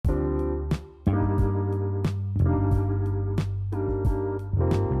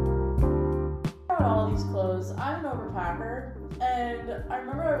And I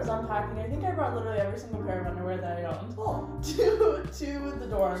remember I was unpacking. I think I brought literally every single pair of underwear that I owned to the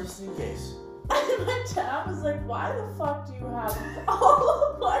dorm. Just in case. And my dad was like, why the fuck do you have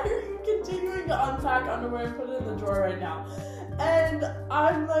all why are you continuing to unpack underwear and put it in the drawer right now? And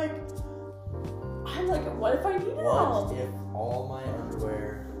I'm like, what if I need it all? What if all my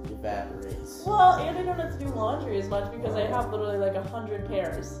underwear evaporates? Well, and I don't have to do laundry as much because I have literally like 100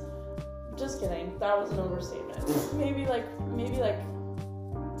 pairs. Just kidding. That was an overstatement. maybe like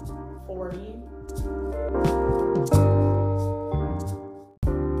 40.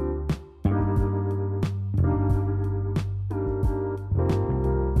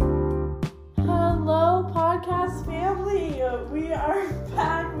 Hello, podcast family. We are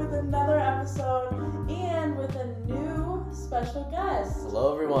back with another episode and with a new special guest.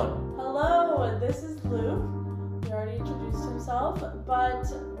 Hello, everyone. Hello, this is Luke. He already introduced himself, but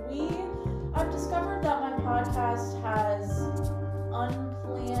I've discovered that my podcast has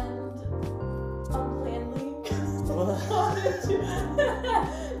unplannedly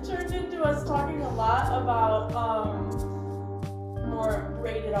turned into us talking a lot about more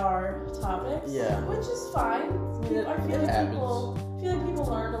rated R topics. Yeah. Which is fine. I feel like people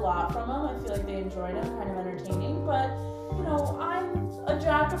learned a lot from them. I feel like they enjoyed them, kind of entertaining. But you know, I'm a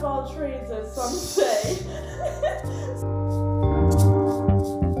jack of all trades, as some say.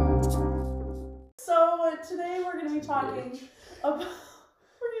 So today we're going to be talking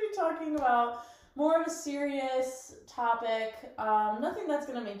about more of a serious topic. Nothing that's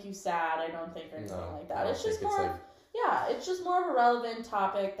going to make you sad, I don't think, or anything like that. It's just more of a relevant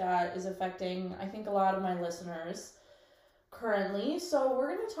topic that is affecting, I think, a lot of my listeners currently. So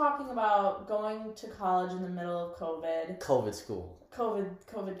we're going to be talking about going to college in the middle of COVID. COVID school.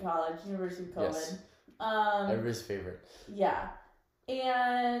 COVID college, University of COVID. Yes. Everybody's favorite. Yeah.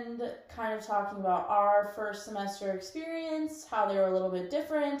 And kind of talking about our first semester experience, how they were a little bit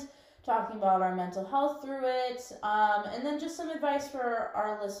different, talking about our mental health through it, and then just some advice for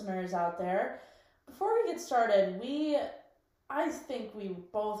our listeners out there. Before we get started, I think we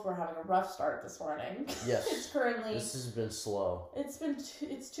both were having a rough start this morning. Yes. This has been slow. It's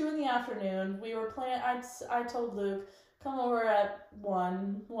 2 p.m. We were planning. I told Luke, come over at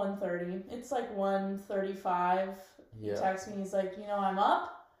 1:30. It's like 1:35. Yeah. He texts me. He's like, I'm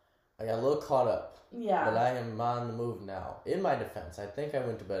up. I got a little caught up. Yeah. But I am on the move now. In my defense, I think I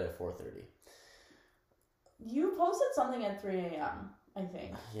went to bed at 4:30. You posted something at 3 a.m., I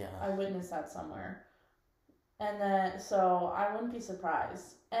think. Yeah. I witnessed that somewhere. And then, so I wouldn't be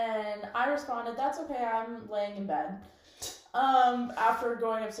surprised. And I responded, that's okay, I'm laying in bed. After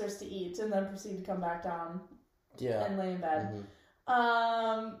going upstairs to eat and then proceed to come back down and lay in bed.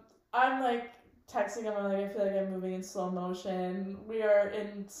 Mm-hmm. I'm like texting him, I'm like, I feel like I'm moving in slow motion. We are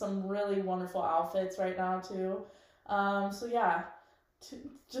in some really wonderful outfits right now too. So yeah.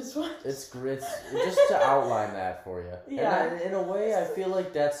 Just what? It's just to outline that for you. Yeah. And in a way, I feel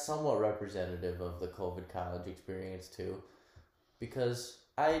like that's somewhat representative of the COVID college experience too, because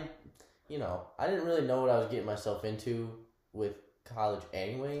I didn't really know what I was getting myself into with college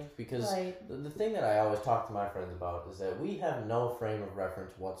anyway. Because the thing that I always talk to my friends about is that we have no frame of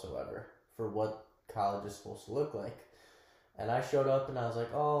reference whatsoever for what college is supposed to look like. And I showed up and I was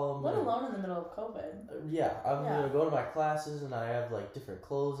like, let alone in the middle of COVID. I'm going to go to my classes and I have like different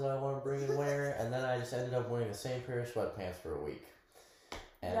clothes that I want to bring and wear. And then I just ended up wearing the same pair of sweatpants for a week.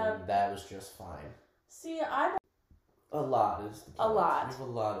 And that was just fine. See, a lot is the point. A lot. We have a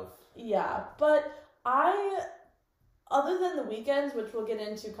lot of... Yeah, but other than the weekends, which we'll get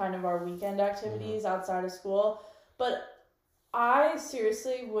into kind of our weekend activities outside of school, but I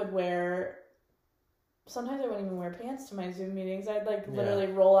seriously would wear... Sometimes I wouldn't even wear pants to my Zoom meetings. I'd literally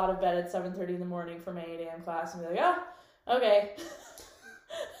roll out of bed at 7:30 in the morning for my 8 a.m. class and be like, okay.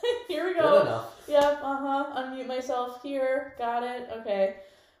 Here we go. Good enough. Yep, unmute myself here. Got it. Okay.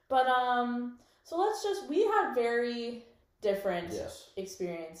 But, so we had very different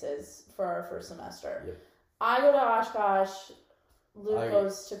experiences for our first semester. Yep. I go to Oshkosh. Luke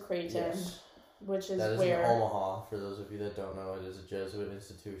goes to Creighton, which is that is where... in Omaha. For those of you that don't know, it is a Jesuit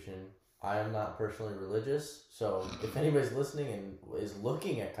institution. I am not personally religious, so if anybody's listening and is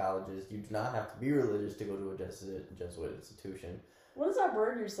looking at colleges, you do not have to be religious to go to a Jesuit institution. What is that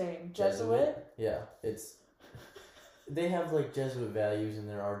word you're saying? Jesuit? Yeah, they have like Jesuit values, and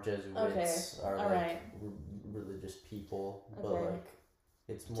there are Jesuits religious people, but like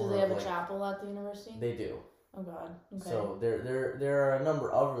it's more. Do they have a chapel at the university? They do. Oh God. Okay. So there are a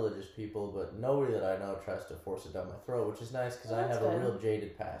number of religious people, but nobody that I know tries to force it down my throat, which is nice because I have a real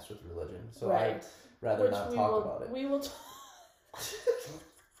jaded past with religion. So I'd rather not talk about it. We will.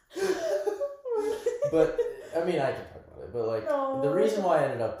 But I mean, I can talk about it, but like No. the reason why I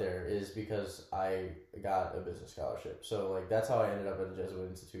ended up there is because I got a business scholarship. So like that's how I ended up at a Jesuit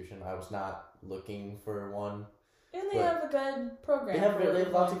institution. I was not looking for one. And they have a good program. They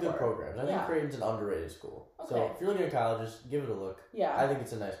have lots of good programs. I think Yeah. Creighton's an underrated school. Okay. So if you're looking at colleges, give it a look. Yeah. I think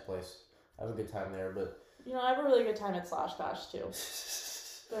it's a nice place. I have a good time there, but I have a really good time at Slash Gosh too.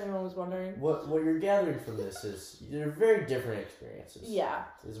 If anyone was wondering. what you're gathering from this is they're very different experiences. Yeah.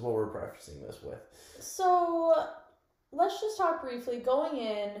 Is what we're prefacing this with. So let's just talk briefly going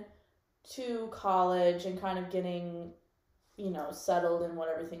in to college and kind of getting, settled in what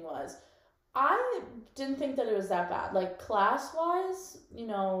everything was. I didn't think that it was that bad. Like class-wise,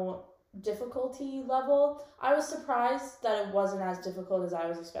 difficulty level, I was surprised that it wasn't as difficult as I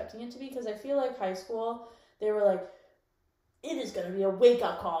was expecting it to be, because I feel like high school, they were like, it is going to be a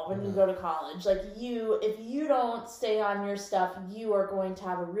wake-up call when you go to college. Like, if you don't stay on your stuff, you are going to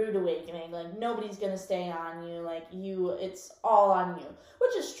have a rude awakening. Like, nobody's going to stay on you. Like, it's all on you.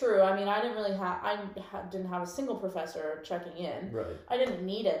 Which is true. I mean, I didn't have a single professor checking in. Right. I didn't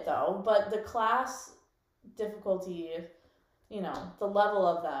need it, though. But the class difficulty, the level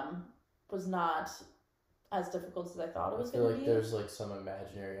of them was not as difficult as I thought it was going to be. I feel like there's, like, some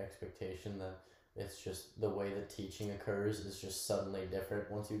imaginary expectation that it's just the way the teaching occurs is just suddenly different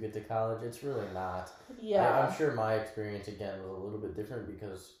once you get to college. It's really not. Yeah. I'm sure my experience, again, was a little bit different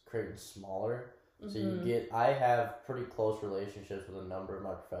because Creighton's smaller. So I have pretty close relationships with a number of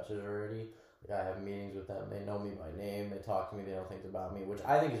my professors already. Like I have meetings with them. They know me by name. They talk to me. They know things about me, which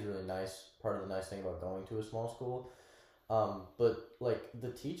I think is really nice. Part of the nice thing about going to a small school. But like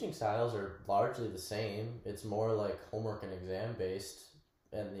the teaching styles are largely the same. It's more like homework and exam based.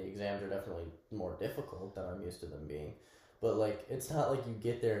 And the exams are definitely more difficult than I'm used to them being. But, like, it's not like you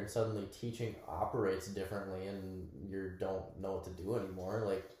get there and suddenly teaching operates differently and you don't know what to do anymore.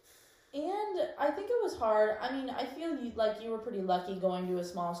 Like, and I think it was hard. I mean, I feel like you were pretty lucky going to a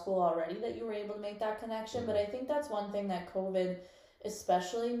small school already that you were able to make that connection. But I think that's one thing that COVID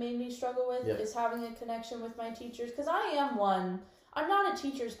especially made me struggle with is having a connection with my teachers. Because I'm not a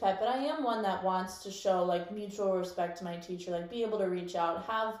teacher's pet, but I am one that wants to show like mutual respect to my teacher, like be able to reach out,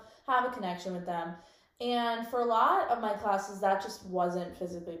 have a connection with them. And for a lot of my classes, that just wasn't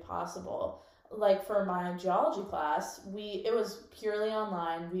physically possible. Like for my geology class, it was purely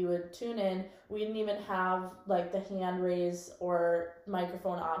online. We would tune in. We didn't even have like the hand raise or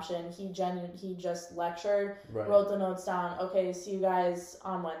microphone option. He just lectured, wrote the notes down. Okay, see you guys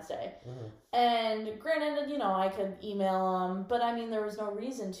on Wednesday. And granted, I could email him, but I mean, there was no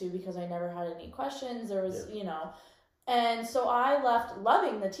reason to because I never had any questions. There was, and so I left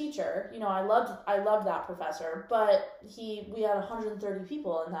loving the teacher. I loved that professor, but we had 130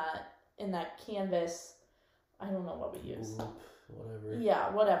 people in that Canvas. I don't know what we use. Whatever. Yeah,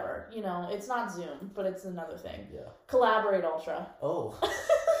 whatever. It's not Zoom, but it's another thing. Yeah. Collaborate Ultra. Oh.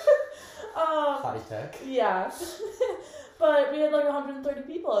 High tech. Yeah. But we had like 130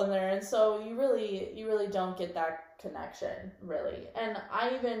 people in there, and so you really don't get that connection, really. And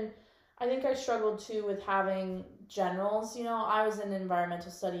I think I struggled too with having generals. I was in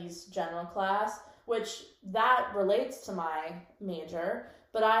environmental studies general class, which that relates to my major.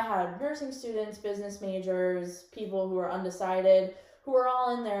 But I had nursing students, business majors, people who were undecided, who were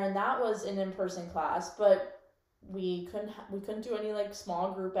all in there, and that was an in-person class. But we couldn't do any like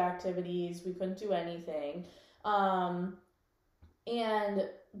small group activities. We couldn't do anything, and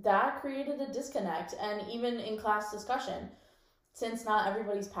that created a disconnect. And even in class discussion, since not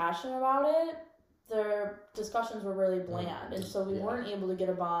everybody's passionate about it, their discussions were really bland, and so we weren't able to get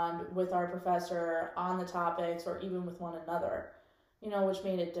a bond with our professor on the topics or even with one another. Which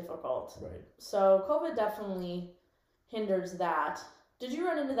made it difficult. Right. So COVID definitely hinders that. Did you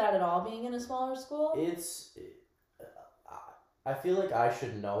run into that at all, being in a smaller school? I feel like I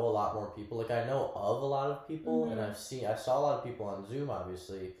should know a lot more people. Like, I know of a lot of people, and I saw a lot of people on Zoom,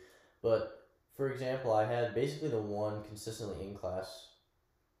 obviously. But, for example, I had basically the one consistently in class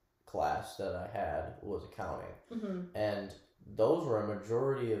that I had was accounting. And those were a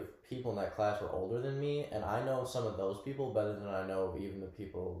majority of people in that class were older than me, and I know some of those people better than I know even the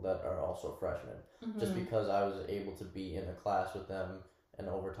people that are also freshmen. Just because I was able to be in a class with them, and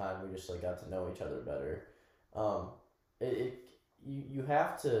over time we just like got to know each other better. You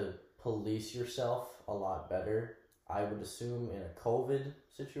have to police yourself a lot better, I would assume, in a COVID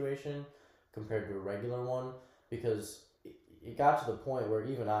situation compared to a regular one, because it got to the point where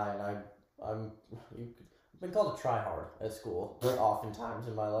even I've been called a tryhard at school oftentimes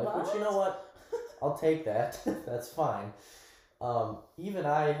in my life, which, you know what, I'll take that. That's fine. Even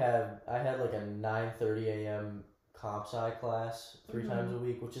I had like a 9:30 a.m. comp sci class 3 times a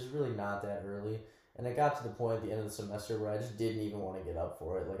week, which is really not that early. And it got to the point at the end of the semester where I just didn't even want to get up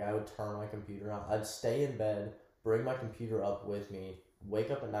for it. Like, I would turn my computer on. I'd stay in bed, bring my computer up with me, wake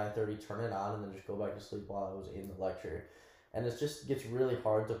up at 9:30, turn it on, and then just go back to sleep while I was in the lecture. And it just gets really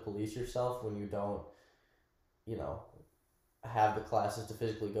hard to police yourself when you don't, have the classes to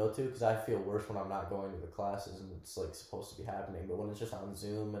physically go to, because I feel worse when I'm not going to the classes and it's like supposed to be happening. But when it's just on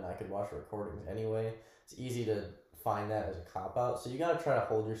Zoom and I could watch the recordings anyway, it's easy to find that as a cop-out. So you got to try to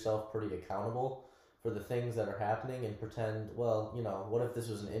hold yourself pretty accountable for the things that are happening and pretend, well, what if this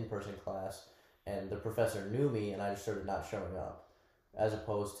was an in-person class and the professor knew me and I just started not showing up, as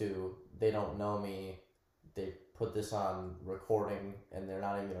opposed to they don't know me, they put this on recording and they're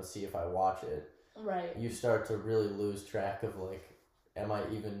not even going to see if I watch it. Right. You start to really lose track of, like, am I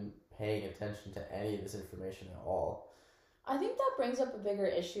even paying attention to any of this information at all? I think that brings up a bigger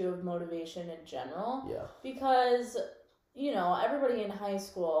issue of motivation in general. Yeah. Because, everybody in high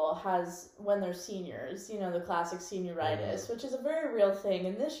school has, when they're seniors, the classic senioritis, which is a very real thing.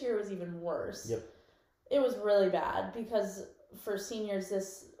 And this year was even worse. Yep. It was really bad because for seniors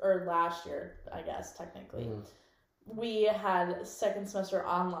last year, I guess, technically, we had second semester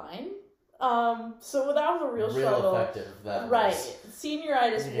online. So that was a real struggle. Effective. That right. Was.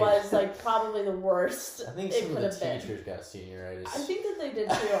 Senioritis was like probably the worst. I think some of the teachers got senioritis. I think that they did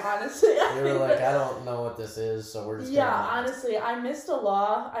too, honestly. They were like, I don't know what this is, so we're just honestly, I missed a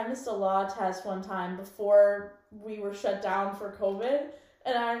law test one time before we were shut down for COVID,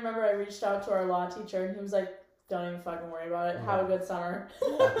 and I remember I reached out to our law teacher and he was like, don't even fucking worry about it. Have a good summer.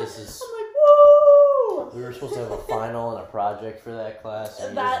 This is I'm like, woo! We were supposed to have a final and a project for that class, and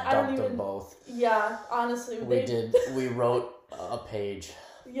we That- just I don't dumped them even- both. Yeah, honestly. We wrote a page,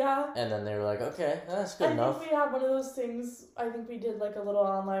 Yeah. and then they were like, okay, that's good enough. I think we had one of those things, I think we did like a little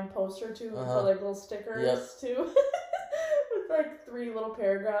online poster too, for like little stickers too. With like 3 little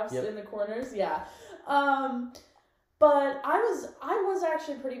paragraphs in the corners. Yeah. But I was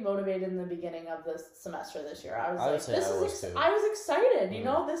actually pretty motivated in the beginning of this semester this year. I was excited,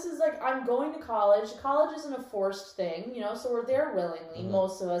 this is like, I'm going to college. College isn't a forced thing, so we're there willingly,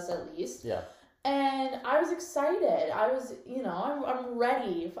 most of us at least. Yeah. And I was excited. I was, I'm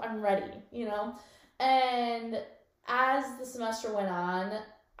ready, and as the semester went on,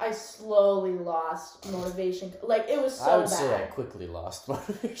 I slowly lost motivation. Like, it was so bad. I would say I quickly lost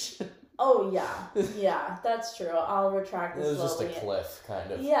motivation. Oh, yeah, that's true. I'll retract this slowly. It was just a cliff,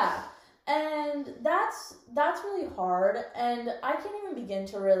 kind of. Yeah, and that's really hard, and I can't even begin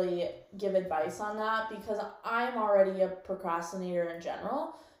to really give advice on that because I'm already a procrastinator in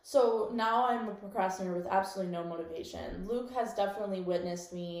general. So now I'm a procrastinator with absolutely no motivation. Luke has definitely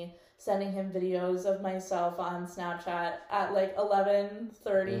witnessed me sending him videos of myself on Snapchat at like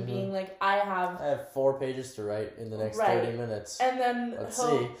 11:30, being like, I have 4 pages to write in the next 30 minutes. And then Let's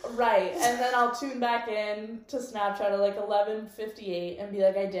see. Right. And then I'll tune back in to Snapchat at like 11:58 and be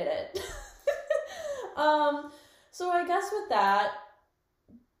like, I did it. So I guess with that,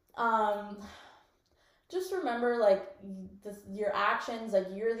 just remember, like, your actions, like,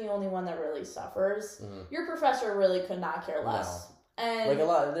 you're the only one that really suffers. Your professor really could not care less. No. And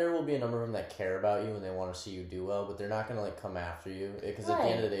there will be a number of them that care about you and they want to see you do well, but they're not going to, like, come after you, because at the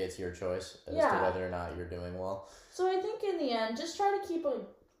end of the day, it's your choice as to whether or not you're doing well. So I think in the end, just try to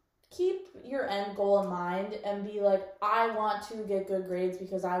keep your end goal in mind and be like, I want to get good grades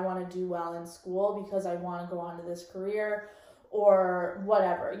because I want to do well in school, because I want to go on to this career, or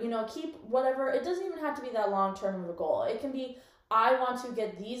whatever. Keep whatever. It doesn't even have to be that long term of a goal. It can be, I want to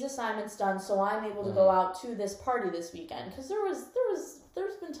get these assignments done so I'm able to go out to this party this weekend. Because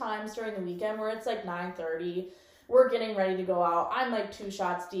there's been times during the weekend where it's like 9:30, we're getting ready to go out. I'm like 2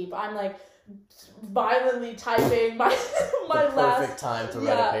 shots deep. I'm like violently typing my perfect time to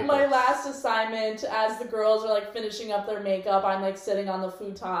write a paper. My last assignment as the girls are like finishing up their makeup. I'm like sitting on the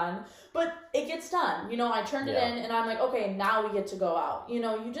futon, but it gets done. I turned it in and I'm like, okay, now we get to go out.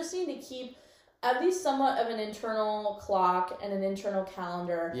 You just need to keep at least somewhat of an internal clock and an internal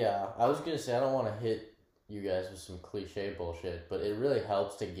calendar. Yeah, I was going to say, I don't want to hit you guys with some cliche bullshit, but it really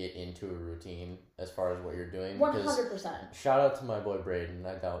helps to get into a routine as far as what you're doing. 100%. Shout out to my boy Braden.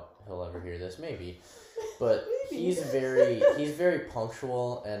 I doubt he'll ever hear this, maybe. But he's very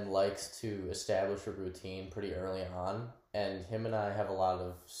punctual and likes to establish a routine pretty early on. And him and I have a lot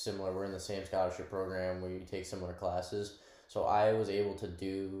of similar, we're in the same scholarship program, we take similar classes. So I was able to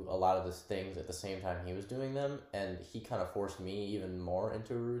do a lot of these things at the same time he was doing them, and he kind of forced me even more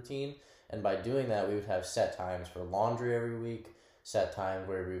into a routine. And by doing that, we would have set times for laundry every week, set times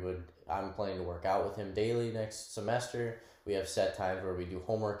where I'm planning to work out with him daily next semester. We have set times where we do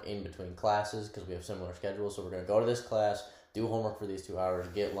homework in between classes because we have similar schedules. So we're going to go to this class, do homework for these 2 hours,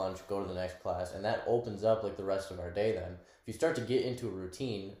 get lunch, go to the next class, and that opens up like the rest of our day then. If you start to get into a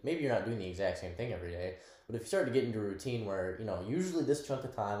routine, maybe you're not doing the exact same thing every day, but if you start to get into a routine where, usually this chunk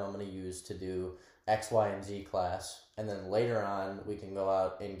of time I'm going to use to do X, Y, and Z class, and then later on we can go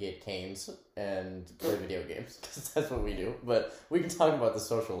out and get canes and play video games, because that's what we do. But we can talk about the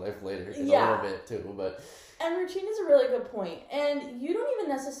social life later in a little bit too. And routine is a really good point. And you don't even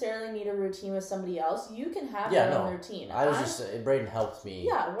necessarily need a routine with somebody else. You can have your own routine. I was just saying, Braden helped me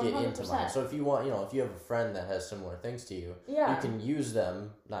 100%. get into mine. So if you want, if you have a friend that has similar things to you, you can use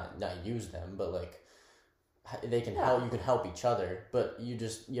them, not use them, but like they can help. You can help each other, but you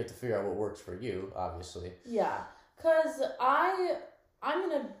have to figure out what works for you, obviously. Yeah, because I'm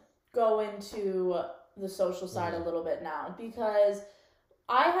gonna go into the social side a little bit now, because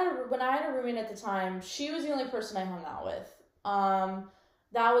when I had a roommate at the time, she was the only person I hung out with.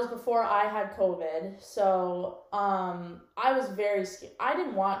 That was before I had COVID, so I was very scared. I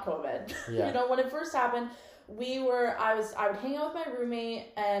didn't want COVID. Yeah. When it first happened, I would hang out with my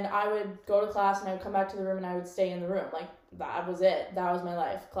roommate, and I would go to class, and I would come back to the room, and I would stay in the room. Like, that was it. That was my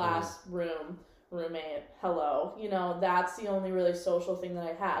life. Class, room, roommate, hello. That's the only really social thing that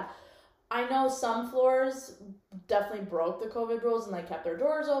I had. I know some floors definitely broke the COVID rules and, like, kept their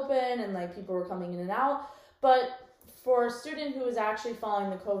doors open, and, like, people were coming in and out. But for a student who is actually following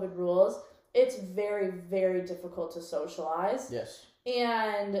the COVID rules, it's very, very difficult to socialize. Yes.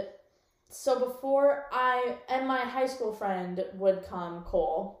 And so before my high school friend would come,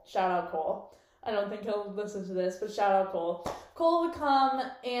 Cole, shout out Cole. I don't think he'll listen to this, but shout out Cole. Cole would come,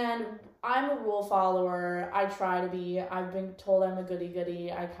 and I'm a rule follower. I try to be. I've been told I'm a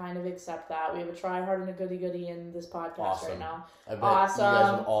goody-goody. I kind of accept that. We have a try-hard and a goody-goody in this podcast right now. I bet you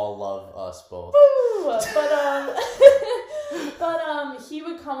guys would all love us both. Woo! But he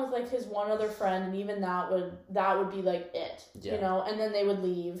would come with, like, his one other friend, and even that would be, like, it, and then they would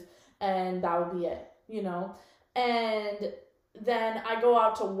leave, and that would be it, and then I go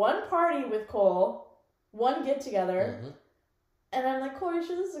out to one party with Cole, one get-together, and I'm like, Cole, you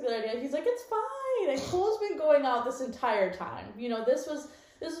sure this is a good idea? He's like, it's fine. And Cole's been going out this entire time. This was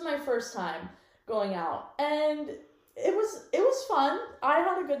my first time going out, and it was fun. I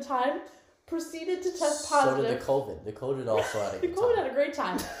had a good time. Proceeded to test positive. So did the COVID. The COVID also had a good time. The COVID had a great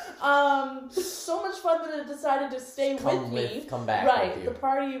time. So much fun that it decided to stay with me. Come back right. with you. The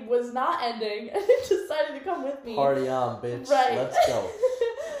party was not ending, and it decided to come with me. Party on, bitch. Right. Let's go.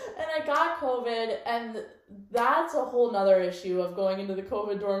 And I got COVID, and that's a whole nother issue of going into the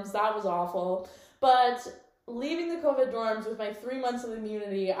COVID dorms. That was awful. But leaving the COVID dorms with my 3 months of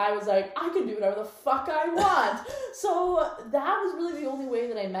immunity, I was like, I can do whatever the fuck I want. So that was really the only way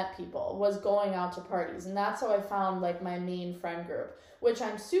that I met people, was going out to parties. And that's how I found, like, my main friend group, which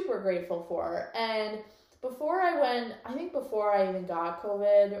I'm super grateful for. And before I even got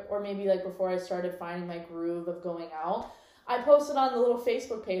COVID, or maybe, like, before I started finding my groove of going out, I posted on the little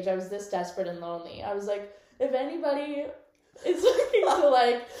Facebook page, I was this desperate and lonely. I was like, if anybody is looking to,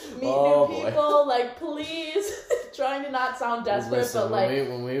 like, meet new people, like, please, trying to not sound desperate, listen, but, like,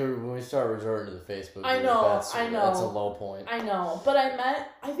 when we start resorting to the Facebook, I know, that's a low point. I know, but I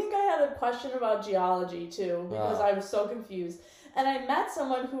think I had a question about geology too, because I was so confused, and I met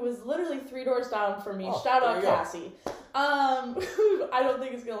someone who was literally 3 doors down from me. Shout out Cassie, who I don't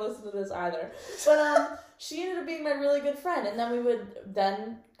think is gonna listen to this either, but she ended up being my really good friend, and then we would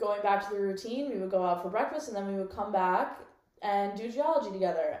going back to the routine, we would go out for breakfast, and then we would come back and do geology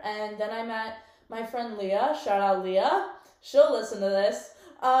together. And then I met my friend Leah. Shout out Leah. She'll listen to this.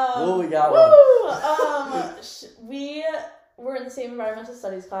 We got one. We were in the same environmental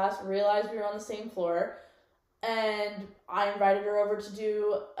studies class, realized we were on the same floor, and I invited her over to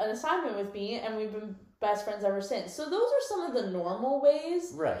do an assignment with me, and we've been best friends ever since. So those are some of the normal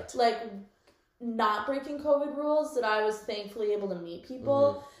ways. Right. Like, not breaking COVID rules that I was thankfully able to meet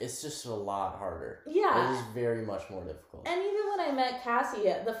people. It's just a lot harder. Yeah. It is very much more difficult. And even when I met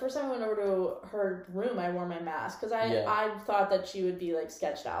Cassie, the first time I went over to her room, I wore my mask because I thought that she would be, like,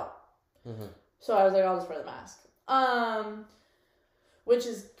 sketched out. So I was like, I'll just wear the mask. Which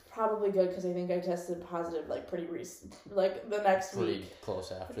is probably good because I think I tested positive, like, pretty recent, like, the next week. Pretty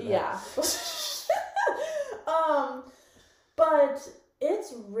close after that. Yeah. But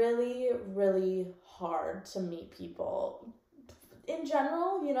it's really, really hard to meet people. In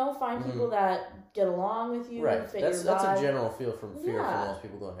general, find people that get along with you. Right. Fit That's your vibe. a general fear for most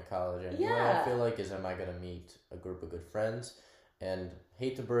people going to college. And what I feel like is, am I going to meet a group of good friends? And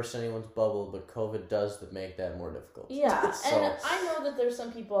hate to burst anyone's bubble, but COVID does make that more difficult. Yeah. And I know that there's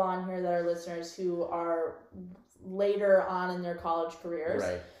some people on here that are listeners who are later on in their college careers.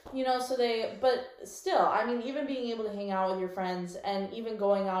 Right. You know, but still, I mean, even being able to hang out with your friends and even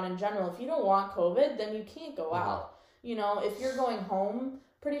going out in general, if you don't want COVID, then you can't go out. You know, if you're going home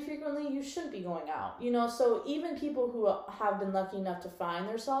pretty frequently, you shouldn't be going out. You know, so even people who have been lucky enough to find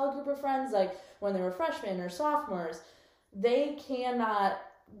their solid group of friends, like when they were freshmen or sophomores, they cannot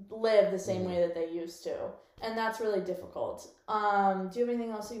live the same way that they used to. And that's really difficult. Do you have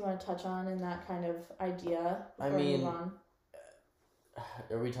anything else that you want to touch on in that kind of idea? I mean,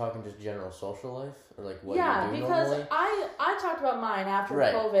 are we talking just general social life? Or like what you do because normally? I talked about mine after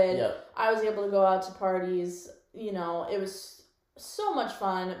right. COVID. Yep. I was able to go out to parties. You know, it was so much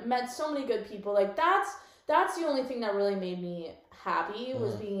fun. Met so many good people. Like, that's the only thing that really made me happy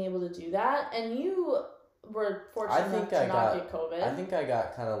was being able to do that. And you were fortunate enough to not get COVID. I think I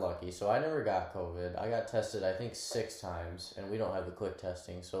got kind of lucky. So I never got COVID. I got tested, I think, 6 times. And we don't have the quick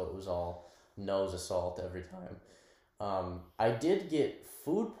testing, so it was all nose assault every time. I did get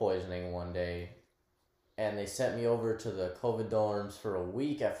food poisoning one day, and they sent me over to the COVID dorms for a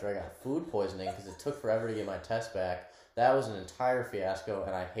week after I got food poisoning because it took forever to get my test back. That was an entire fiasco,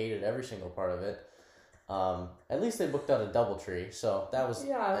 and I hated every single part of it. At least they booked out a DoubleTree, so that was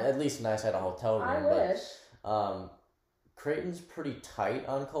at least nice. I had a hotel room. I wish. Creighton's pretty tight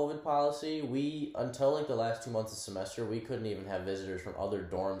on COVID policy. We, until like the last 2 months of the semester, we couldn't even have visitors from other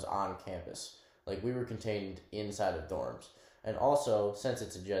dorms on campus. Like, we were contained inside of dorms. And also, since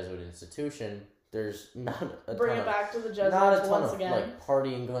it's a Jesuit institution, there's not a Bring ton it of, back to the Jesuits not a ton once of again. Like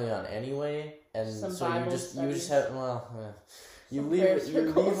partying going on anyway, and Some so Bible you just studies. have you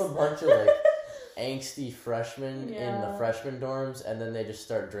leave a bunch of like angsty freshmen in the freshman dorms, and then they just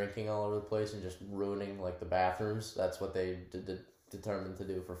start drinking all over the place and just ruining like the bathrooms. That's what they determined to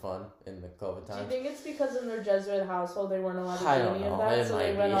do for fun in the COVID times. Do you think it's because in their Jesuit household they weren't allowed to do any of know. that, It so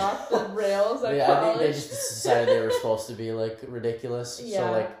might they went be. off the rails at I college? think they just decided they were supposed to be like ridiculous. Yeah.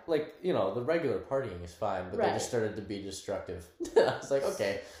 So like you know, the regular partying is fine, but they just started to be destructive. I was like,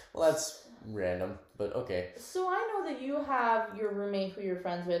 okay, well that's random, but okay. So I know that you have your roommate who you're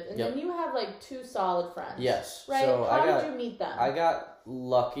friends with, and then you have like 2 solid friends. Yes. Right? So How did you meet them? I got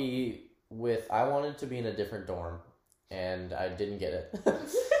lucky with, I wanted to be in a different dorm, and I didn't get it.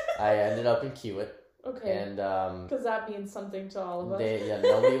 I ended up in Kiewit. Okay. And because that means something to all of us.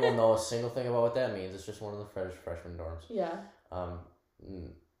 Nobody will know a single thing about what that means. It's just one of the freshman dorms. Yeah.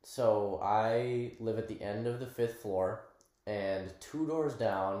 So I live at the end of the 5th floor, and 2 doors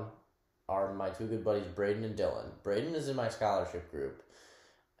down are my 2 good buddies, Braden and Dylan. Braden is in my scholarship group.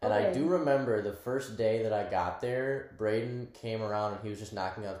 And I do remember the first day that I got there, Braden came around and he was just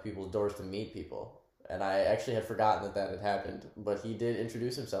knocking on people's doors to meet people. And I actually had forgotten that had happened. But he did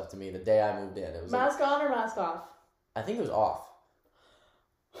introduce himself to me the day I moved in. It was mask on or mask off? I think it was off.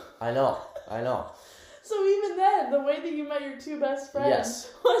 I know. So even then, the way that you met your 2 best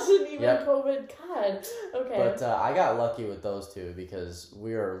friends wasn't even COVID. God. Okay. But I got lucky with those 2 because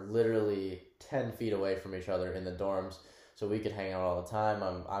we are literally 10 feet away from each other in the dorms. So we could hang out all the time.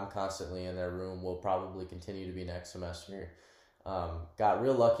 I'm constantly in their room. We'll probably continue to be next semester. Got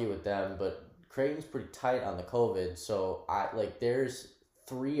real lucky with them, but Creighton's pretty tight on the COVID. So there's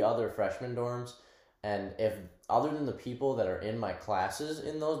 3 other freshman dorms, and if other than the people that are in my classes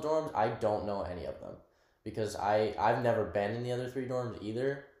in those dorms, I don't know any of them because I've never been in the other 3 dorms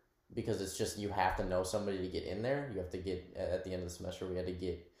either. Because it's just you have to know somebody to get in there. You have to get at the end of the semester. We had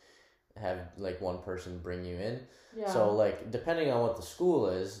to have like one person bring you in. Yeah. So like depending on what the school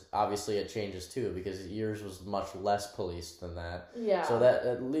is, obviously it changes too because yours was much less policed than that. Yeah. So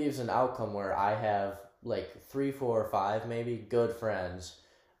that leaves an outcome where I have like 3, 4, or 5 maybe good friends,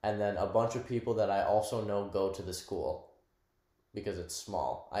 and then a bunch of people that I also know go to the school because it's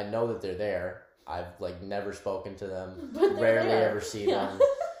small. I know that they're there. I've like never spoken to them. Rarely ever see them.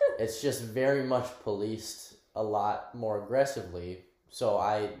 It's just very much policed a lot more aggressively. So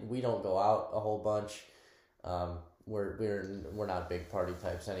we don't go out a whole bunch. We're not big party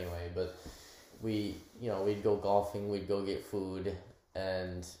types anyway, but we'd go golfing, we'd go get food,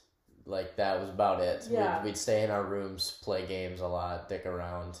 and like that was about it. Yeah. We'd stay in our rooms, play games a lot, dick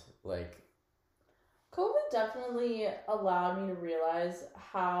around. Like COVID definitely allowed me to realize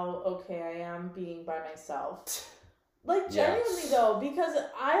how okay I am being by myself. Like, genuinely, though, because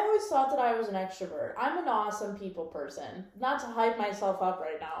I always thought that I was an extrovert. I'm an awesome people person. Not to hype myself up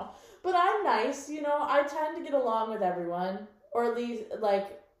right now. But I'm nice, you know. I tend to get along with everyone. Or at least,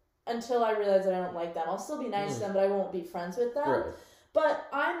 like, until I realize that I don't like them. I'll still be nice to them, but I won't be friends with them. Right. But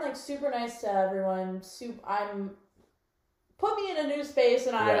I'm, like, super nice to everyone. Put me in a new space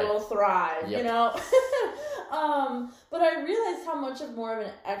and I will thrive, you know? But I realized how much more of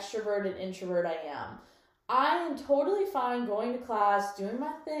an extrovert and introvert I am. I am totally fine going to class, doing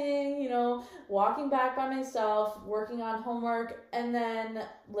my thing, walking back by myself, working on homework, and then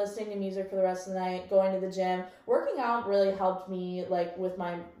listening to music for the rest of the night, going to the gym. Working out really helped me, like, with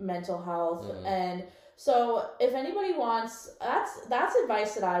my mental health. Mm-hmm. And so if anybody wants, that's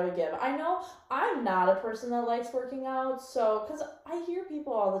advice that I would give. I know I'm not a person that likes working out, so, because I hear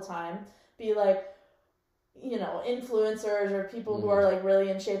people all the time be like, influencers or people who are like really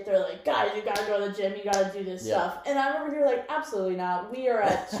in shape, they're like, guys, you gotta go to the gym, you gotta do this stuff. And I'm over here like, absolutely not. We are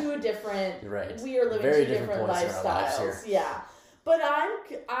at two different, right. We are living Very two different lifestyles. Yeah. But I'm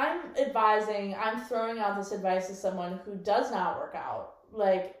throwing out this advice to someone who does not work out.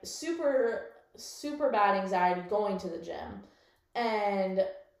 Like, super, super bad anxiety going to the gym. And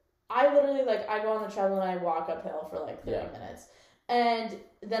I literally, like, I go on the treadmill and I walk uphill for like 30 minutes. And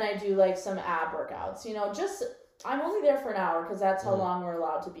then I do, like, some ab workouts, I'm only there for an hour because that's how long we're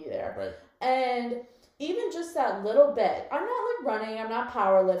allowed to be there. Right. And even just that little bit, I'm not, like, running, I'm not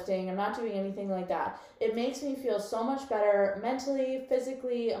powerlifting, I'm not doing anything like that. It makes me feel so much better mentally,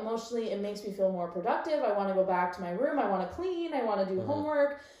 physically, emotionally. It makes me feel more productive. I want to go back to my room. I want to clean. I want to do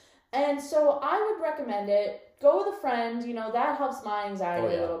homework. And so I would recommend it. Go with a friend. That helps my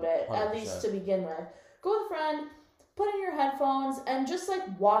anxiety a little bit, 100%. At least to begin with. Go with a friend. Put in your headphones and just, like,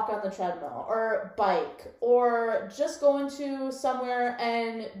 walk on the treadmill or bike or just go into somewhere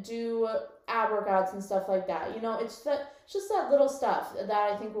and do ab workouts and stuff like that. It's just that little stuff that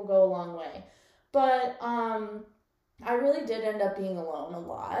I think will go a long way. But I really did end up being alone a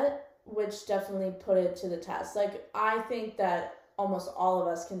lot, which definitely put it to the test. Like, I think that almost all of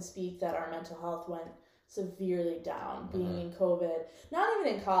us can speak that our mental health went severely down being in COVID. Not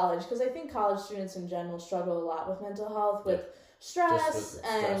even in college, because I think college students in general struggle a lot with mental health, with stress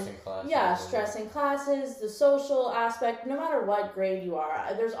stress in classes, the social aspect. No matter what grade you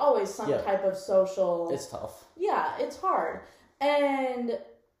are, there's always some type of social. It's tough. Yeah, it's hard. And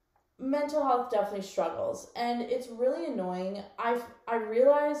mental health definitely struggles. And it's really annoying. I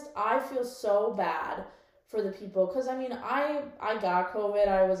realized I feel so bad for the people, because I got COVID,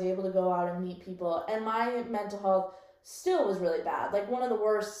 I was able to go out and meet people, and my mental health still was really bad, like one of the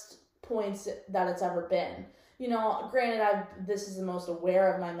worst points that it's ever been. Granted, this is the most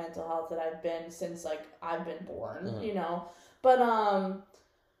aware of my mental health that I've been since, like, I've been born, but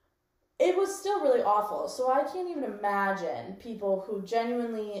it was still really awful. So I can't even imagine people who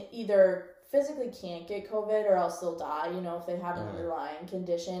genuinely either physically can't get COVID or else they'll die, if they have an underlying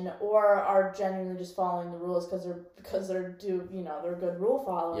condition, or are genuinely just following the rules because they're good rule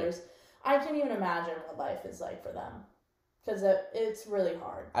followers. Yep. I can't even imagine what life is like for them, because it's really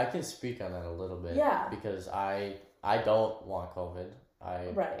hard. I can speak on that a little bit. Yeah. Because I don't want COVID.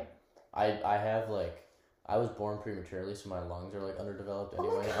 I have, like, I was born prematurely, so my lungs are, like, underdeveloped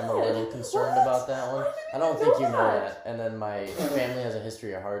anyway. I'm a little concerned about that one. I don't think you know that. And then my family has a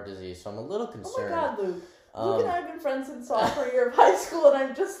history of heart disease, so I'm a little concerned. Oh my God, Luke. Luke and I have been friends since sophomore year of high school, and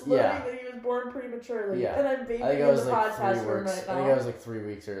I'm just learning that he was born prematurely. Yeah. And I'm vaping in the podcast room right now. I think I was like 3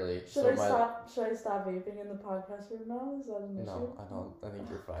 weeks early. Should I stop vaping in the podcast room now? Is that an issue? No, I don't. I think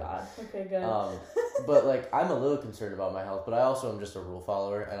you're fine. God. Okay, good. But, like, I'm a little concerned about my health, but I also am just a rule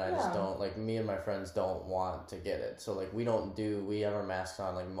follower, and I just don't, like, me and my friends don't want to get it. So, like, we have our masks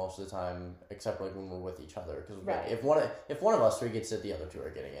on, like, most of the time, except, like, when we're with each other. Because like, if one of us three gets it, the other two are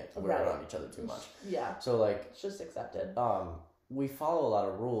getting it. We're around each other too much. Yeah. So, like, it's just accepted. We follow a lot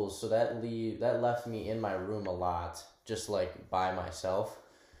of rules, so that left me in my room a lot, just, like, by myself.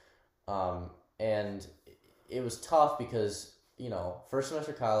 And it was tough because, first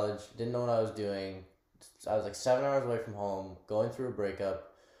semester college, didn't know what I was doing. I was, like, 7 hours away from home, going through a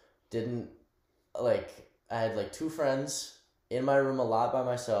breakup. I had, like, 2 friends in my room a lot by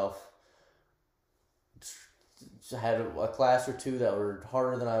myself. I had a class or 2 that were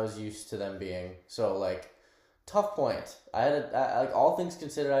harder than I was used to them being. So, like, tough point. Like, all things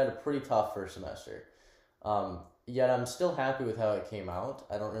considered, I had a pretty tough first semester. Yet I'm still happy with how it came out.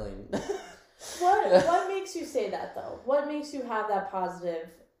 I don't really... What makes you say that, though? What makes you have that positive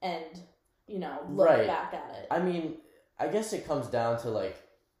end, look back at it? I mean, I guess it comes down to, like,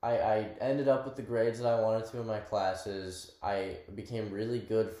 I ended up with the grades that I wanted to in my classes. I became really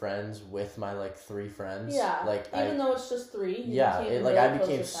good friends with my, like, 3 friends. Yeah, like, even though it's just 3. I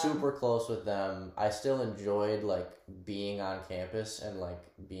became super close with them. I still enjoyed, like, being on campus and, like,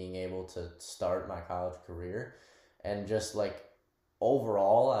 being able to start my college career. And just, like,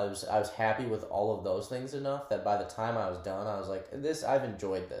 overall, I was happy with all of those things enough that by the time I was done, I was like, I've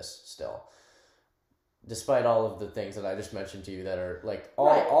enjoyed this still. Despite all of the things that I just mentioned to you that are, like,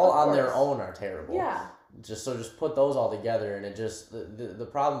 all on their own are terrible. Yeah. just put those all together, and it just the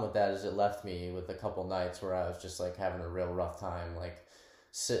problem with that is it left me with a couple nights where I was just like having a real rough time, like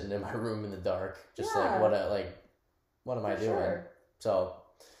sitting in my room in the dark, just like what am I doing? Sure. So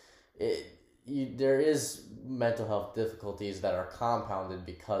there is mental health difficulties that are compounded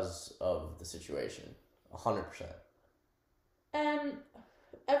because of the situation, 100%. And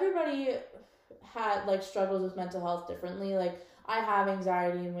everybody had like struggles with mental health differently. Like I have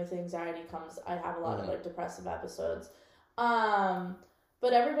anxiety, and with anxiety comes I have a lot of like depressive episodes.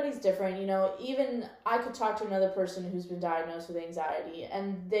 But everybody's different, you know. Even I could talk to another person who's been diagnosed with anxiety,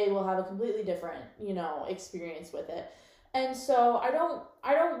 and they will have a completely different, you know, experience with it. And so I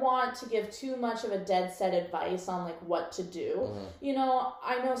don't want to give too much of a dead set advice on like what to do. Mm-hmm. You know,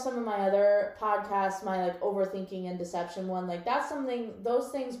 I know some of my other podcasts, my like overthinking and deception one, like that's something, those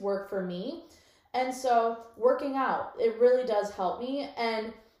things work for me. And so working out, it really does help me.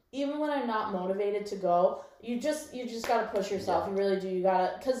 And even when I'm not motivated to go, you just got to push yourself. Yeah. You really do. You got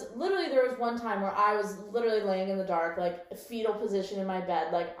to, because literally there was one time where I was literally laying in the dark, like fetal position in my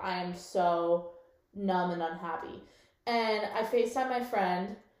bed. Like I am so numb and unhappy. And I FaceTime my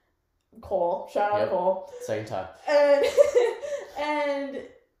friend, Cole. Shout out Cole. Same time. And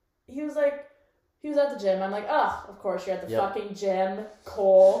he was at the gym. I'm like, ugh, of course you're at the fucking gym,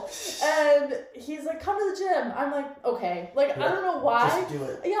 Cole. And he's like, come to the gym. I'm like, okay. Like, I don't know why. Just do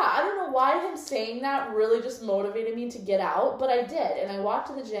it. Yeah, I don't know why him saying that really just motivated me to get out. But I did. And I walked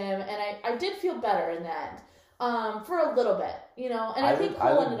to the gym, and I did feel better in the end. For a little bit, you know, and I think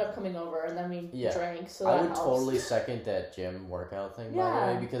Cole ended up coming over, and then we drank, so that helps. Totally second that gym workout thing, by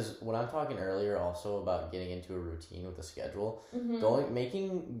the way, because when I'm talking earlier also about getting into a routine with a schedule,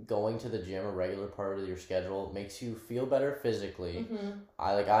 going to the gym a regular part of your schedule makes you feel better physically.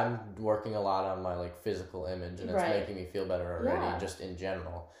 I'm working a lot on my like physical image, and it's making me feel better already, just in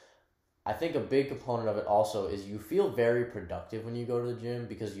general. I think a big component of it also is you feel very productive when you go to the gym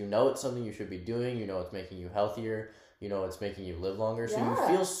because you know it's something you should be doing, you know it's making you healthier, you know it's making you live longer, so you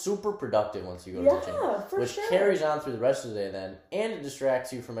feel super productive once you go to the gym, which carries on through the rest of the day then, and it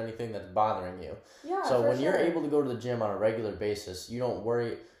distracts you from anything that's bothering you. So when you're able to go to the gym on a regular basis, you don't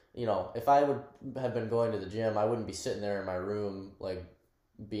worry, you know, if I would have been going to the gym, I wouldn't be sitting there in my room, like,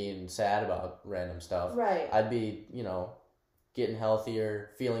 being sad about random stuff. I'd be, you know, getting healthier,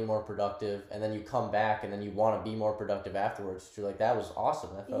 feeling more productive, and then you come back and then you want to be more productive afterwards. You're like, that was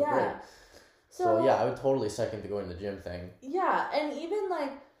awesome. That felt great. So I would totally second the going to the gym thing. Yeah, and even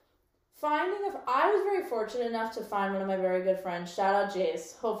like I was very fortunate enough to find one of my very good friends. Shout out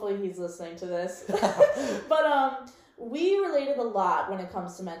Jace. Hopefully he's listening to this. But we related a lot when it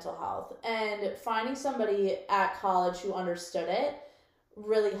comes to mental health, and finding somebody at college who understood it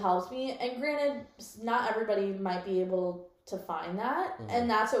really helped me. And granted, not everybody might be able to find that, and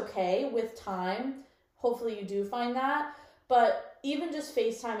that's okay. With time, hopefully you do find that. But even just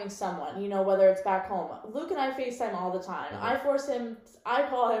FaceTiming someone, you know, whether it's back home, Luke and I FaceTime all the time. I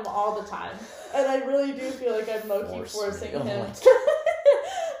call him all the time, and I really do feel like I'm low-key forcing him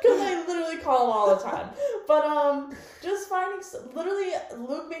because I literally call him all the time. But just finding literally,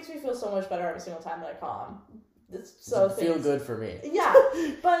 Luke makes me feel so much better every single time that I call him. So feel good for me. Yeah,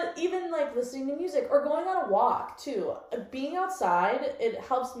 but even like listening to music or going on a walk too. Being outside, it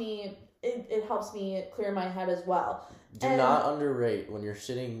helps me. It helps me clear my head as well. Do not underrate when you're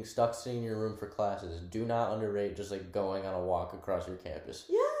stuck sitting in your room for classes. Do not underrate just like going on a walk across your campus.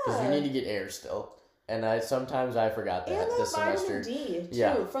 Yeah, because you need to get air still. And sometimes I forgot that this semester. And vitamin D,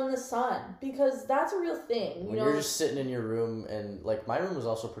 too, from the sun. Because that's a real thing. When you're just sitting in your room, and, like, my room was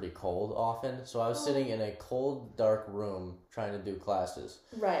also pretty cold often. So I was sitting in a cold, dark room trying to do classes.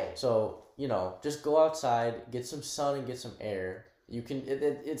 Right. So, you know, just go outside, get some sun and get some air. You can,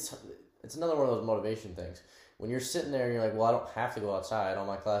 it's another one of those motivation things. When you're sitting there and you're like, well, I don't have to go outside. All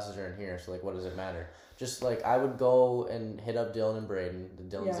my classes are in here. So, like, what does it matter? Just like I would go and hit up Dylan and Braden.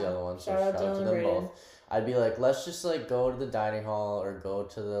 Dylan's the other one, so shout out to them both. I'd be like, let's just like go to the dining hall or go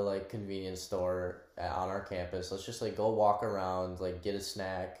to the like convenience store on our campus. Let's just like go walk around, like get a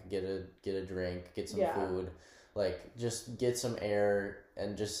snack, get a drink, get some food, like just get some air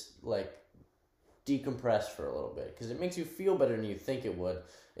and just like decompress for a little bit because it makes you feel better than you think it would.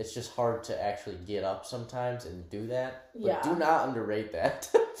 It's just hard to actually get up sometimes and do that. But do not underrate that.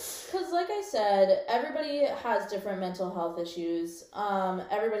 Because like I said, everybody has different mental health issues.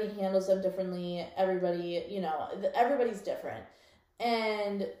 Everybody handles them differently. Everybody, you know, everybody's different.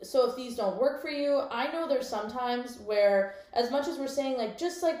 And so if these don't work for you, I know there's some times where, as much as we're saying, like,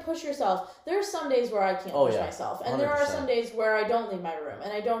 just, like, push yourself, there are some days where I can't push myself. And 100%. there are some days where I don't leave my room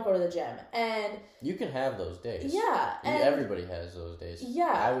and I don't go to the gym. And you can have those days. Yeah. And everybody has those days.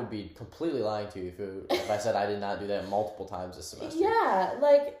 Yeah. I would be completely lying to you if I said I did not do that multiple times this semester. Yeah,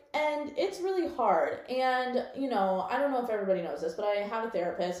 like, and it's really hard. And, you know, I don't know if everybody knows this, but I have a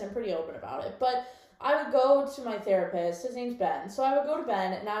therapist. I'm pretty open about it. But I would go to my therapist. His name's Ben. So I would go to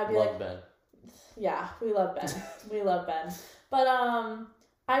Ben, and I would be Love Ben. Yeah, we love Ben. We love Ben. But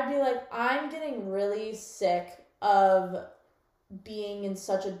I'd be like, I'm getting really sick of being in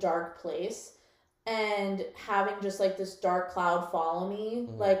such a dark place and having just like this dark cloud follow me.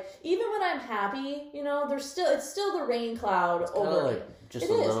 Mm-hmm. Like, even when I'm happy, you know, it's still the rain cloud over me. Like just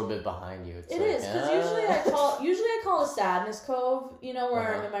a little bit behind you. It is, because usually I call a sadness cove, you know,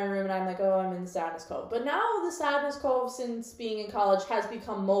 where I'm in my room and I'm like, oh, I'm in the sadness cove. But now the sadness cove, since being in college, has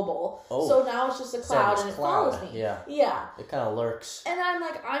become mobile. Oh, so now it's just a cloud and it follows me. Yeah. Yeah. It kind of lurks. And I'm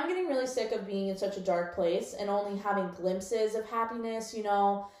like, I'm getting really sick of being in such a dark place and only having glimpses of happiness, you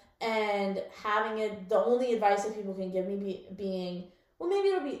know, and having it, the only advice that people can give me being, well,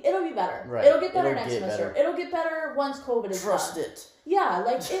 maybe it'll be better. Right. It'll get better next semester. It'll get better once COVID is done. Trust it. Yeah,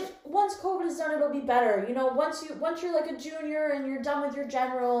 like once COVID is done, it'll be better. You know, once you're like a junior and you're done with your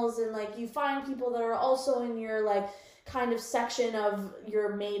generals and like you find people that are also in your like kind of section of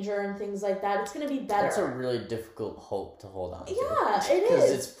your major and things like that, it's gonna be better. That's a really difficult hope to hold on to. Yeah, it is.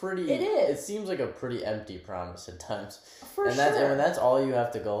 Because it's pretty. It is. It seems like a pretty empty promise at times. And that's all you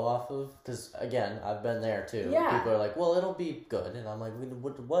have to go off of. Because again, I've been there too. Yeah. People are like, "Well, it'll be good," and I'm like,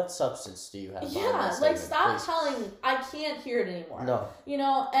 "What substance do you have?" Yeah, like stop telling me. I can't hear it anymore. No. You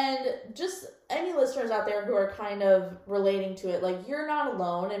know, and just any listeners out there who are kind of relating to it, like, you're not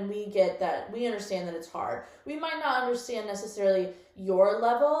alone, and we get that. We understand that it's hard. We might not understand necessarily your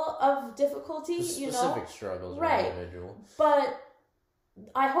level of difficulty, you know. Specific struggles of an individual. But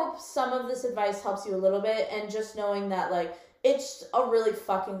I hope some of this advice helps you a little bit, and just knowing that, like, it's a really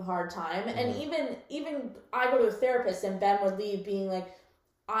fucking hard time. Mm-hmm. And even I go to a therapist and Ben would leave being like,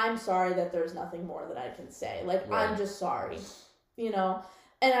 I'm sorry that there's nothing more that I can say. Like, right. I'm just sorry, you know?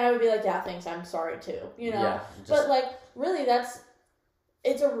 And I would be like, yeah, thanks, I'm sorry too, you know? Yeah, but, like, really,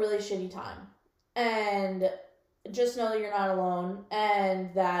 it's a really shitty time. And just know that you're not alone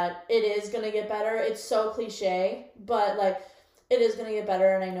and that it is going to get better. It's so cliche, but, like, it is going to get better,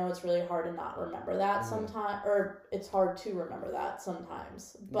 and I know it's really hard to not remember that sometimes, or it's hard to remember that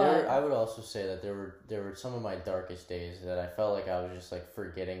sometimes. But I would also say that there were some of my darkest days that I felt like I was just, like,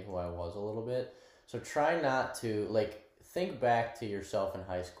 forgetting who I was a little bit. So try not to, like, think back to yourself in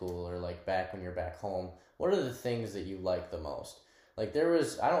high school or, like, back when you're back home. What are the things that you like the most? Like,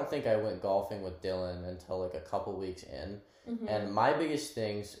 I don't think I went golfing with Dylan until, like, a couple weeks in. Mm-hmm. And my biggest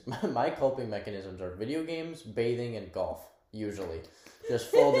things, my coping mechanisms are video games, bathing, and golf. Usually.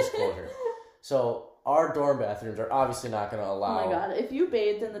 Just full disclosure. So, our dorm bathrooms are obviously not going to allow... Oh my god, if you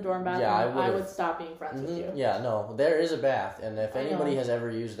bathed in the dorm bathroom, I would stop being friends with you. Yeah, no, there is a bath, and if anybody has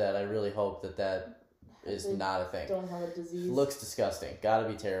ever used that, I really hope that is not a thing. Don't have a disease. Looks disgusting. Gotta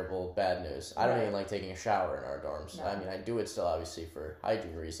be terrible. Bad news. I don't even like taking a shower in our dorms. No. I mean, I do it still, obviously, for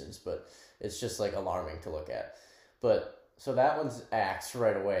hygiene reasons, but it's just, like, alarming to look at. But... So that one's axed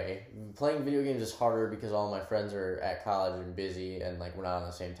right away. Playing video games is harder because all my friends are at college and busy, and, like, we're not on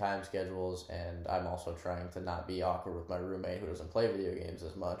the same time schedules, and I'm also trying to not be awkward with my roommate who doesn't play video games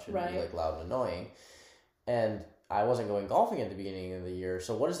as much and be, like, loud and annoying. And I wasn't going golfing at the beginning of the year,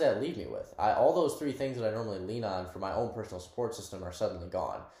 so what does that leave me with? All those three things that I normally lean on for my own personal support system are suddenly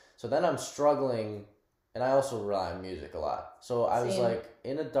gone. So then I'm struggling, and I also rely on music a lot. So I was, like,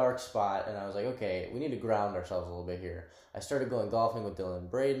 in a dark spot, and I was like, okay, we need to ground ourselves a little bit here. I started going golfing with Dylan and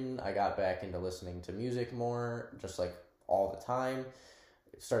Braden. I got back into listening to music more, just, like, all the time.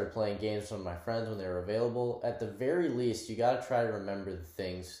 Started playing games with some of my friends when they were available. At the very least, you got to try to remember the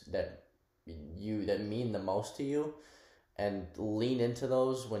things that mean the most to you, and lean into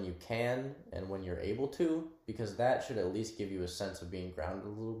those when you can and when you're able to, because that should at least give you a sense of being grounded a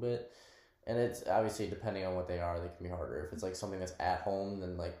little bit. And it's obviously, depending on what they are, they can be harder. If it's, like, something that's at home,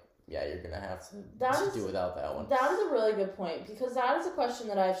 then, like, yeah, you're going to have to do without that one. That is a really good point, because that is a question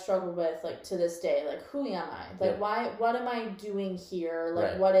that I've struggled with, like, to this day. Like, who am I? Like, what am I doing here?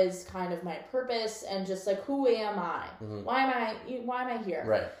 Like, what is kind of my purpose? And just, like, who am I? Mm-hmm. Why am I here?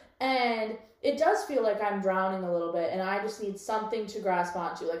 Right. And it does feel like I'm drowning a little bit, and I just need something to grasp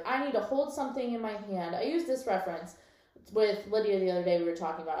onto. Like, I need to hold something in my hand. I use this reference with Lydia the other day. We were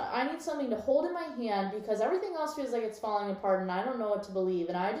talking about it. I need something to hold in my hand because everything else feels like it's falling apart and I don't know what to believe,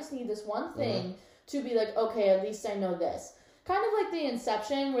 and I just need this one thing to be like, okay, at least I know this. kind of like the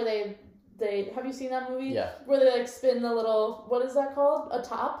Inception where they have you seen that movie? Yeah. Where they like spin the little, what is that called? A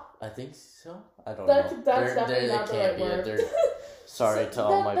top? I think so. I don't know. That's definitely not the right word. Sorry to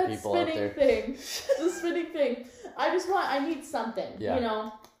all my people out there. The spinning thing. I need something, Yeah. you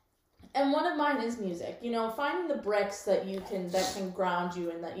know. And one of mine is music. You know, finding the bricks that can ground you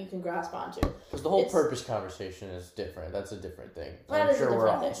and that you can grasp onto. Because the whole purpose conversation is different. That's a different thing. That I'm is a sure we're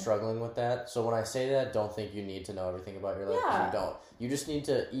different all thing. struggling with that. So when I say that, don't think you need to know everything about your life. 'Cause Yeah. you don't. You just need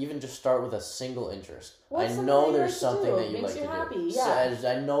to even just start with a single interest. What's I something know that you there's like to something do? that you Makes like you to happy, do. yeah.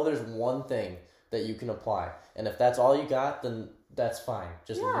 So I know there's one thing that you can apply. And if that's all you got, then that's fine.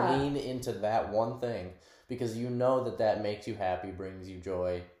 Just lean into that one thing. Because you know that makes you happy, brings you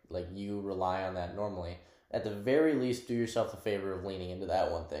joy. Like, you rely on that normally. At the very least, do yourself the favor of leaning into that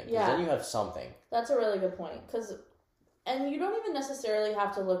one thing. Because then you have something. That's a really good point. And you don't even necessarily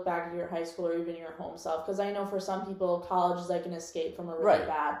have to look back at your high school or even your home self. Because I know for some people, college is like an escape from a really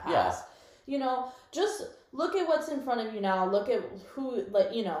bad past. Yeah. You know, just look at what's in front of you now. Look at who,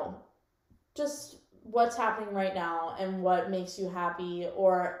 like, you know, just what's happening right now and what makes you happy.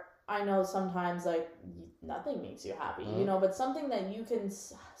 Or I know sometimes, like, nothing makes you happy, you know, but something that you can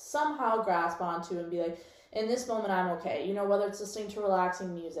somehow grasp onto and be like, in this moment, I'm okay. You know, whether it's listening to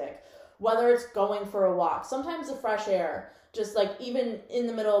relaxing music, whether it's going for a walk, sometimes the fresh air, just like even in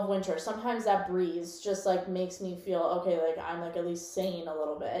the middle of winter, sometimes that breeze just like makes me feel, okay, like I'm like at least sane a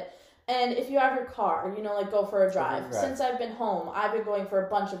little bit. And if you have your car, you know, like go for a drive. Since I've been home, I've been going for a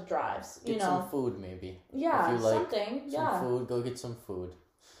bunch of drives, you know. Get some food maybe. Yeah, if you like something. Some food, go get some food.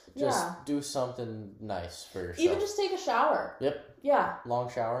 Just do something nice for yourself. Even just take a shower. Yep. Yeah. Long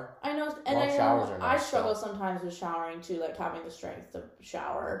shower. I know, and Long showers are I nice struggle sometimes with showering too, like having the strength to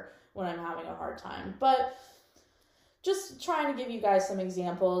shower when I'm having a hard time. But just trying to give you guys some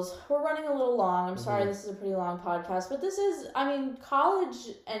examples. We're running a little long. I'm sorry this is a pretty long podcast, but this is, I mean, college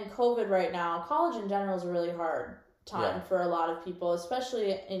and COVID right now, college in general is a really hard time for a lot of people,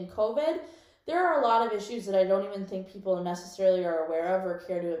 especially in COVID. There are a lot of issues that I don't even think people necessarily are aware of or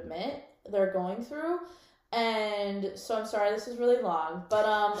care to admit they're going through. And so I'm sorry this is really long, but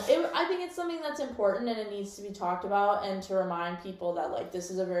I think it's something that's important and it needs to be talked about and to remind people that like this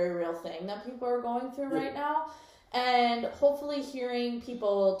is a very real thing that people are going through right now. And hopefully hearing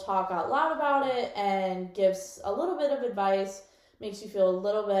people talk out loud about it and gives a little bit of advice makes you feel a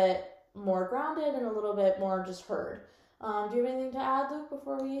little bit more grounded and a little bit more just heard. Do you have anything to add, Luke,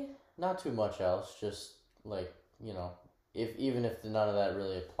 before we... Not too much else, just like, you know, even if none of that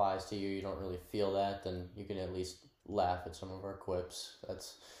really applies to you, you don't really feel that, then you can at least laugh at some of our quips.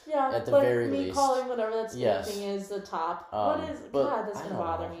 That's at the very least. Me calling whatever that thing is the top. What is... God, that's going to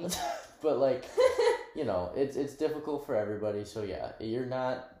bother me. But like, you know, it's difficult for everybody, so yeah, you're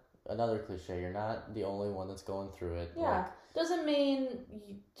not, another cliche, you're not the only one that's going through it. Yeah. Like, doesn't mean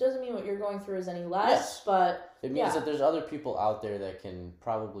what you're going through is any less, but it means that there's other people out there that can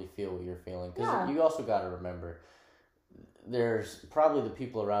probably feel what you're feeling. Because you also got to remember, there's probably the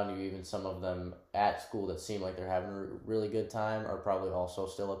people around you, even some of them at school that seem like they're having a really good time, are probably also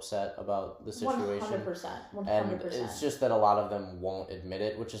still upset about the situation. 100%. And it's just that a lot of them won't admit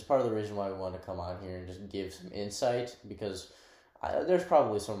it, which is part of the reason why we wanted to come on here and just give some insight, because there's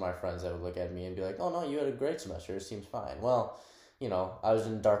probably some of my friends that would look at me and be like, oh no, you had a great semester, it seems fine. Well, you know, I was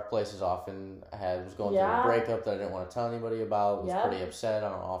in dark places often, was going through a breakup that I didn't want to tell anybody about, was pretty upset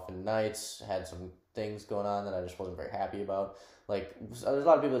on often nights, had some things going on that I just wasn't very happy about. Like, there's a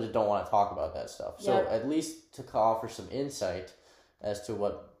lot of people that just don't want to talk about that stuff. So at least to offer some insight as to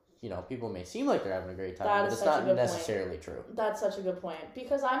what, you know, people may seem like they're having a great time, but it's not necessarily true. That's such a good point,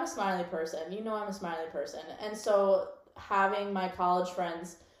 because I'm a smiley person. You know I'm a smiley person. And so having my college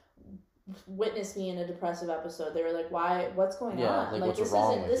friends witness me in a depressive episode, they were like, what's going on? Like what's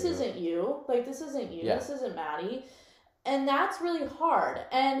wrong with you? This isn't you. Like, this isn't you. This isn't Maddie. And that's really hard.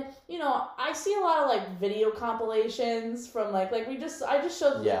 And, you know, I see a lot of, like, video compilations from, like I just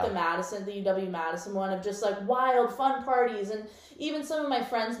showed the Madison, the UW-Madison one of just, like, wild, fun parties. And even some of my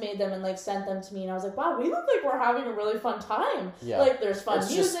friends made them and, like, sent them to me. And I was like, wow, we look like we're having a really fun time. Yeah. Like, there's fun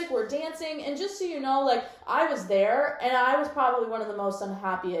music, we're dancing. And just so you know, like, I was there, and I was probably one of the most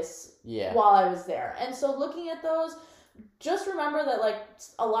unhappiest while I was there. And so looking at those... just remember that, like,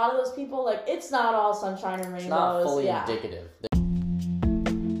 a lot of those people, like, it's not all sunshine and rainbows. It's not fully indicative.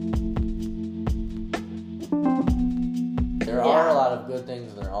 There are a lot of good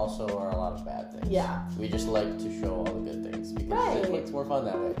things, and there also are a lot of bad things. Yeah. We just like to show all the good things, because It's more fun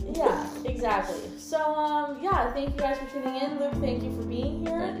that way. Yeah, exactly. So, yeah, thank you guys for tuning in. Luke, thank you for being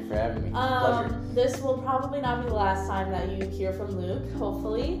here. Thank you for having me. Pleasure. This will probably not be the last time that you hear from Luke,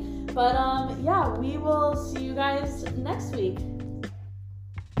 hopefully. But, yeah, we will see you guys next week.